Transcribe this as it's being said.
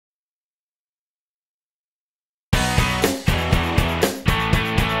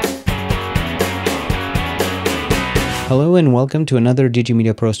Hello and welcome to another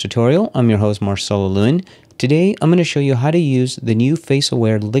Digimedia Pros tutorial. I'm your host Marcelo Lewin. Today I'm going to show you how to use the new Face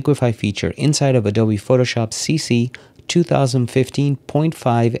Aware Liquify feature inside of Adobe Photoshop CC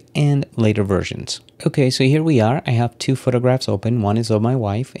 2015.5 and later versions. Okay, so here we are. I have two photographs open. One is of my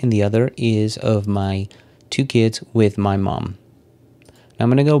wife and the other is of my two kids with my mom. Now I'm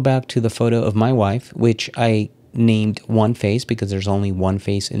going to go back to the photo of my wife, which I named one face because there's only one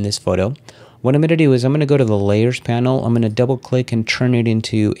face in this photo. What I'm going to do is I'm going to go to the layers panel. I'm going to double click and turn it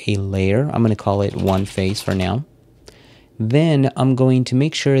into a layer. I'm going to call it one face for now. Then I'm going to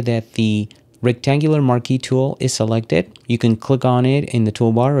make sure that the rectangular marquee tool is selected. You can click on it in the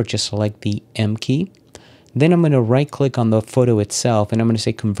toolbar or just select the M key. Then I'm going to right click on the photo itself and I'm going to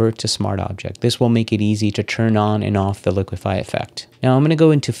say convert to smart object. This will make it easy to turn on and off the liquify effect. Now I'm going to go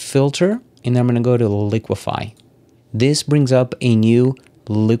into filter and then I'm going to go to liquify. This brings up a new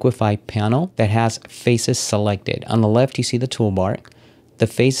liquify panel that has faces selected. On the left you see the toolbar. The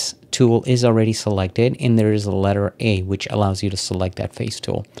face tool is already selected and there is a letter A which allows you to select that face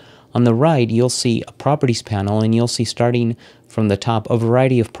tool. On the right you'll see a properties panel and you'll see starting from the top a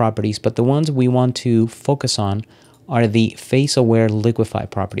variety of properties, but the ones we want to focus on are the Face Aware Liquify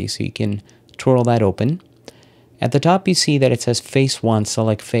properties. So you can twirl that open. At the top you see that it says face 1,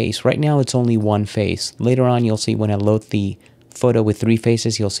 select face. Right now it's only one face. Later on you'll see when I load the photo with three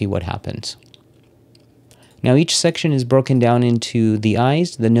faces, you'll see what happens. Now each section is broken down into the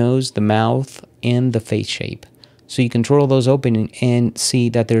eyes, the nose, the mouth, and the face shape. So you can twirl those open and see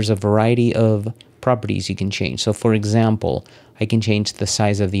that there's a variety of properties you can change. So for example, I can change the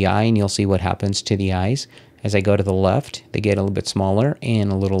size of the eye and you'll see what happens to the eyes. As I go to the left, they get a little bit smaller and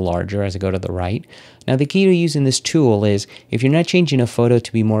a little larger as I go to the right. Now the key to using this tool is if you're not changing a photo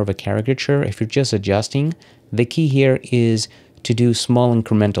to be more of a caricature, if you're just adjusting, the key here is to do small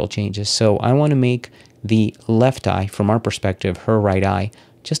incremental changes. So I want to make the left eye, from our perspective, her right eye,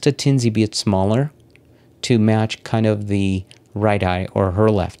 just a tinsy bit smaller to match kind of the right eye or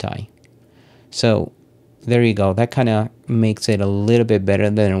her left eye. So there you go. That kind of makes it a little bit better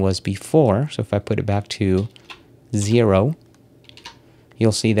than it was before. So if I put it back to 0,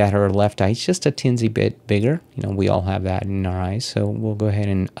 you'll see that her left eye is just a tinsy bit bigger. You know, we all have that in our eyes. So we'll go ahead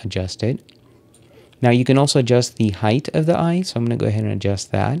and adjust it. Now you can also adjust the height of the eye, so I'm going to go ahead and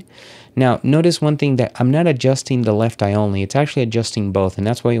adjust that. Now notice one thing, that I'm not adjusting the left eye only, it's actually adjusting both, and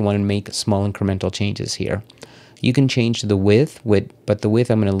that's why you want to make small incremental changes here. You can change the width, but the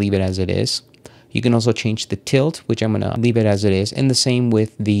width I'm going to leave it as it is. You can also change the tilt, which I'm going to leave it as it is, and the same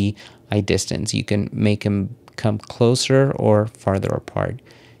with the eye distance. You can make them come closer or farther apart.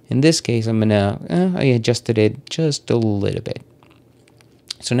 In this case, I'm going to, I adjusted it just a little bit.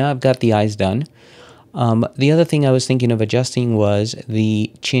 So now I've got the eyes done. The other thing I was thinking of adjusting was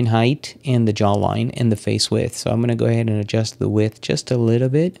the chin height and the jawline and the face width. So I'm going to go ahead and adjust the width just a little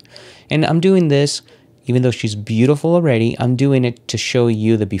bit. And I'm doing this, even though she's beautiful already, I'm doing it to show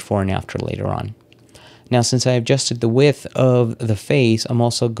you the before and after later on. Now, since I adjusted the width of the face, I'm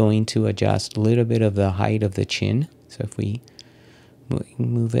also going to adjust a little bit of the height of the chin. So if we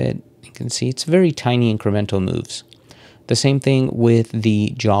move it, you can see it's very tiny incremental moves. The same thing with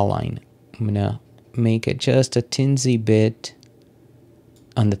the jawline. I'm going to make it just a tinsy bit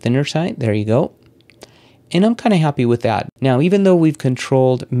on the thinner side. There you go. And I'm kind of happy with that. Now, even though we've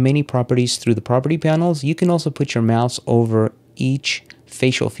controlled many properties through the property panels, you can also put your mouse over each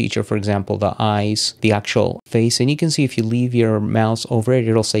facial feature, for example, the eyes, the actual face. And you can see if you leave your mouse over it,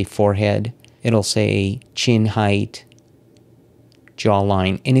 it'll say forehead, it'll say chin height,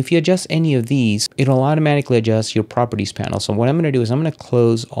 jawline. And if you adjust any of these, it'll automatically adjust your properties panel. So what I'm going to do is I'm going to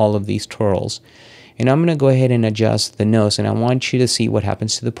close all of these twirls. And I'm going to go ahead and adjust the nose, and I want you to see what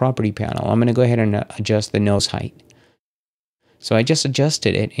happens to the property panel. I'm going to go ahead and adjust the nose height. So I just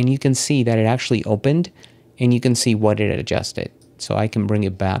adjusted it, and you can see that it actually opened, and you can see what it adjusted. So I can bring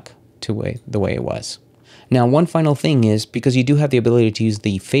it back to the way it was. Now, one final thing is, because you do have the ability to use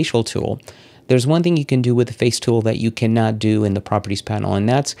the facial tool, there's one thing you can do with the face tool that you cannot do in the properties panel, and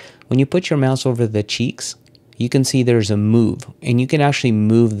that's when you put your mouse over the cheeks, you can see there's a move, and you can actually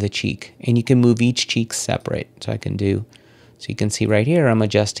move the cheek, and you can move each cheek separate. So I can do, so you can see right here, I'm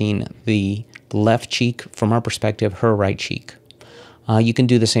adjusting the left cheek from our perspective, her right cheek. You can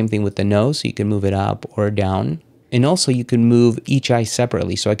do the same thing with the nose, so you can move it up or down. And also you can move each eye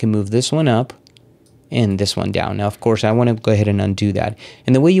separately. So I can move this one up and this one down. Now, of course, I want to go ahead and undo that.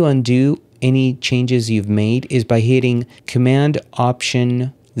 And the way you undo any changes you've made is by hitting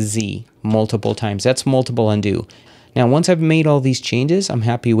Command-Option-Z multiple times. That's multiple undo. Now, once I've made all these changes, I'm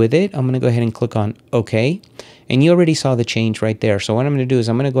happy with it. I'm going to go ahead and click on OK. And you already saw the change right there. So what I'm going to do is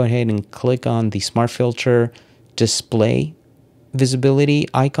I'm going to go ahead and click on the Smart Filter display visibility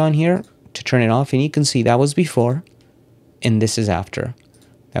icon here to turn it off, and you can see that was before and this is after.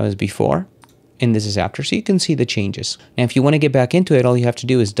 That was before and this is after, so you can see the changes. Now if you want to get back into it, all you have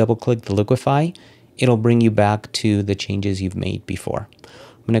to do is double click the liquify. It'll bring you back to the changes you've made before.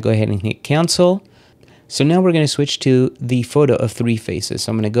 I'm going to go ahead and hit cancel. So now we're going to switch to the photo of 3 faces.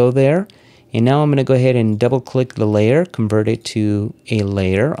 So I'm going to go there, and now I'm going to go ahead and double click the layer, convert it to a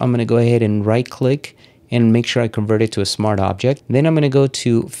layer. I'm going to go ahead and right click and make sure I convert it to a smart object. Then I'm going to go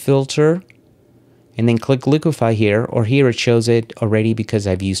to filter and then click liquify here, or here it shows it already because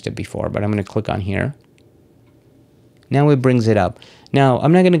I've used it before, but I'm going to click on here. Now it brings it up. Now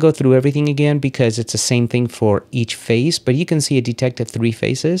I'm not going to go through everything again because it's the same thing for each face, but you can see it detected 3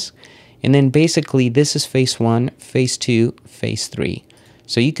 faces. And then basically this is face 1, face 2, face 3.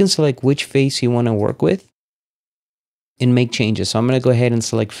 So you can select which face you want to work with and make changes. So I'm going to go ahead and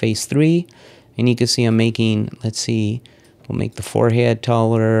select face 3, and you can see I'm making, let's see, we'll make the forehead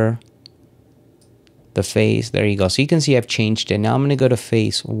taller, the face, there you go. So you can see I've changed it. Now I'm going to go to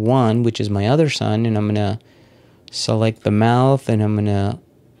face 1, which is my other son, and I'm going to select the mouth, and I'm going to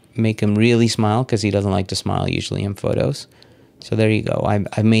make him really smile because he doesn't like to smile usually in photos. So there you go.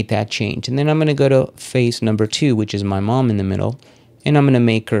 I've made that change. And then I'm going to go to face number 2, which is my mom in the middle, and I'm going to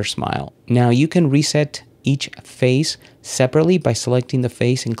make her smile. Now you can reset each face separately by selecting the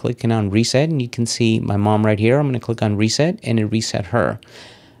face and clicking on reset, and you can see my mom right here. I'm going to click on reset, and it reset her.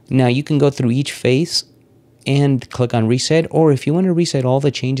 Now you can go through each face and click on reset, or if you want to reset all the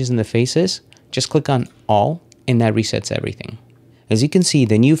changes in the faces, just click on all, and that resets everything. As you can see,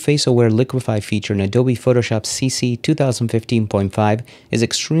 the new Face Aware Liquify feature in Adobe Photoshop CC 2015.5 is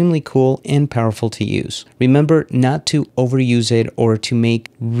extremely cool and powerful to use. Remember not to overuse it or to make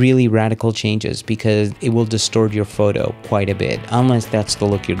really radical changes because it will distort your photo quite a bit, unless that's the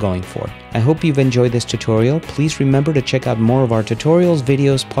look you're going for. I hope you've enjoyed this tutorial. Please remember to check out more of our tutorials,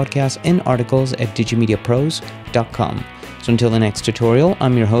 videos, podcasts, and articles at digimediapros.com. So until the next tutorial,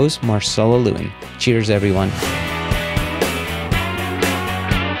 I'm your host, Marcelo Lewin. Cheers, everyone.